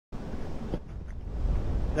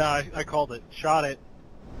No, I called it. Shot it.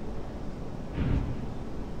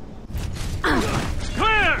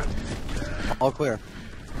 Clear! All clear.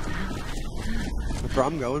 That's where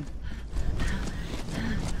I'm going.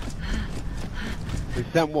 We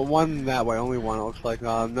sent one that way, only one. It looks like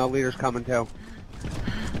no leaders coming too.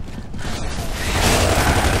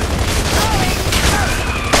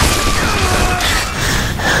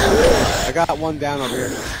 I got one down over here.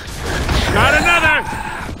 Got another!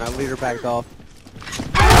 That leader backed off.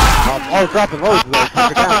 Oh, dropping loads though.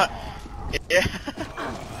 Took it down. Yeah.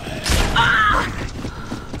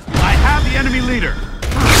 I have the enemy leader.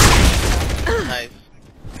 Nice.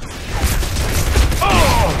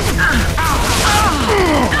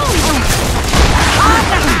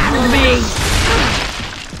 Me!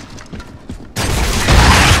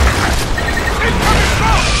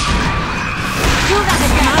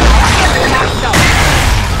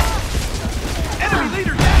 Enemy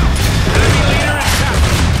leader down! Enemy leader is down!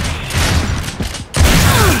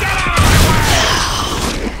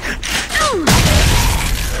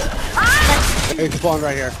 They spawned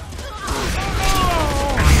right here.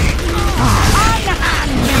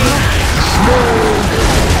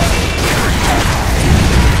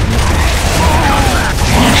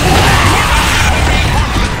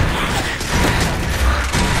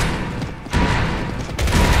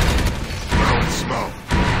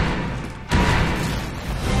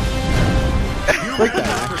 Break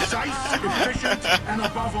that. Precise, efficient, and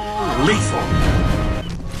above all, lethal.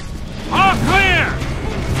 All clear!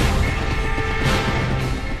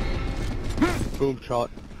 Boom shot.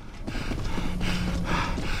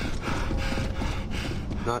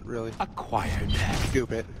 Not really. Acquired.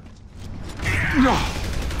 Stupid.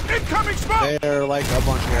 Incoming smoke! They're like a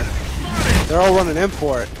bunch here. They're all running in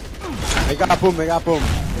for it. They got boom, they got boom.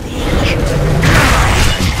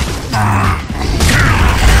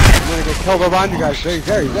 I'm gonna get killed around you guys. There.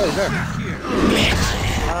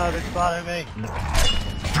 Ah, they spotted me.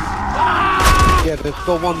 Yeah, there's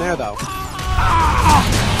still one there though.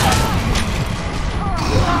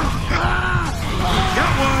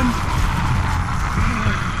 Got one!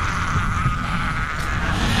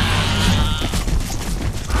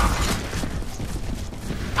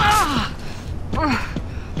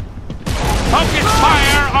 Focus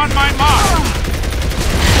fire on my mark!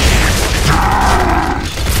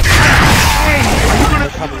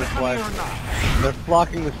 They're coming this way. They're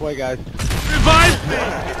flocking this way, guys. Revive me!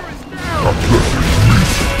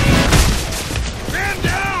 Stand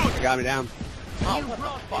down! They got me down. You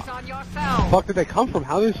brought this on yourself! Fuck did they come from?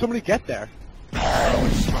 How did somebody get there?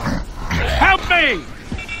 Help me!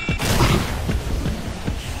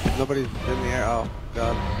 Nobody's in the air. Oh,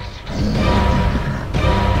 God.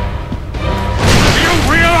 Do you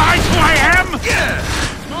realize who I am? Yeah!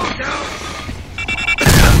 Smoke out!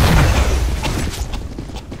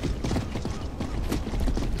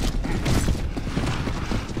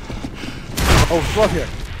 Oh, slow here.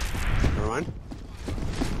 Never mind.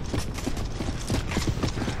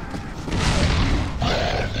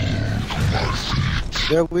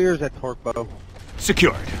 Their leader's at Torque-Bow.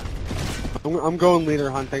 Secured. I'm going leader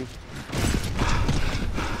hunting.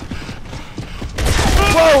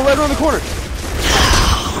 Whoa, right around the corner.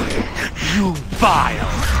 You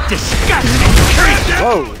vile, disgusting creature!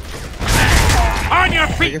 Whoa. On your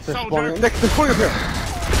I feet, guess they're soldier! spawning. Nick, they're spawning up here.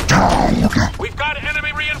 We've got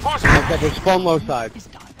enemy reinforcements! Okay, they spawn low side.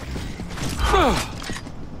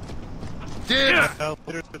 No,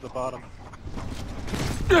 leader's at the bottom.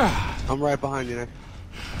 I'm right behind you, Nick.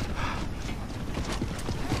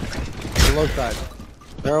 The low side.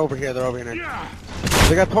 They're over here, Nick.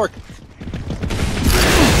 They got Torque.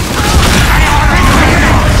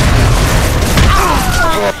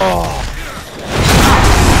 Oh,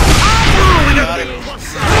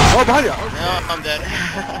 oh behind you! No, I'm dead.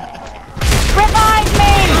 Revive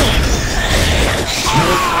me!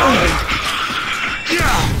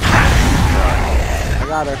 I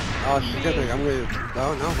got her. Oh, she's getting me. I'm gonna...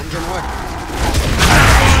 Oh, no, I'm getting away.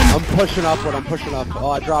 I'm pushing upward,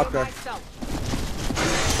 Oh, I dropped her.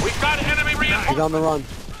 We've got enemy She's reinforcements! on the run.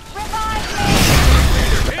 Revive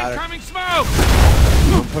me! Got her. Incoming smoke!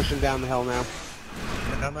 I'm pushing down the hill now.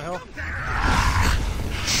 Down the hill.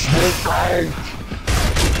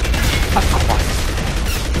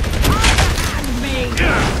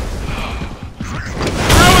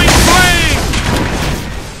 Throwing flame!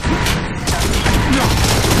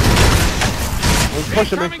 I'm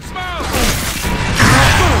pushing me. Incoming smoke!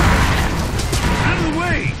 Out of the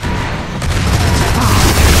way!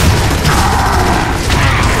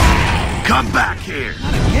 Come back here.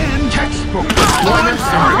 Again, textbook deployment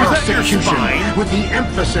and execution with the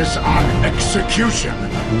emphasis on execution.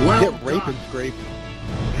 Well Get rape and scrape.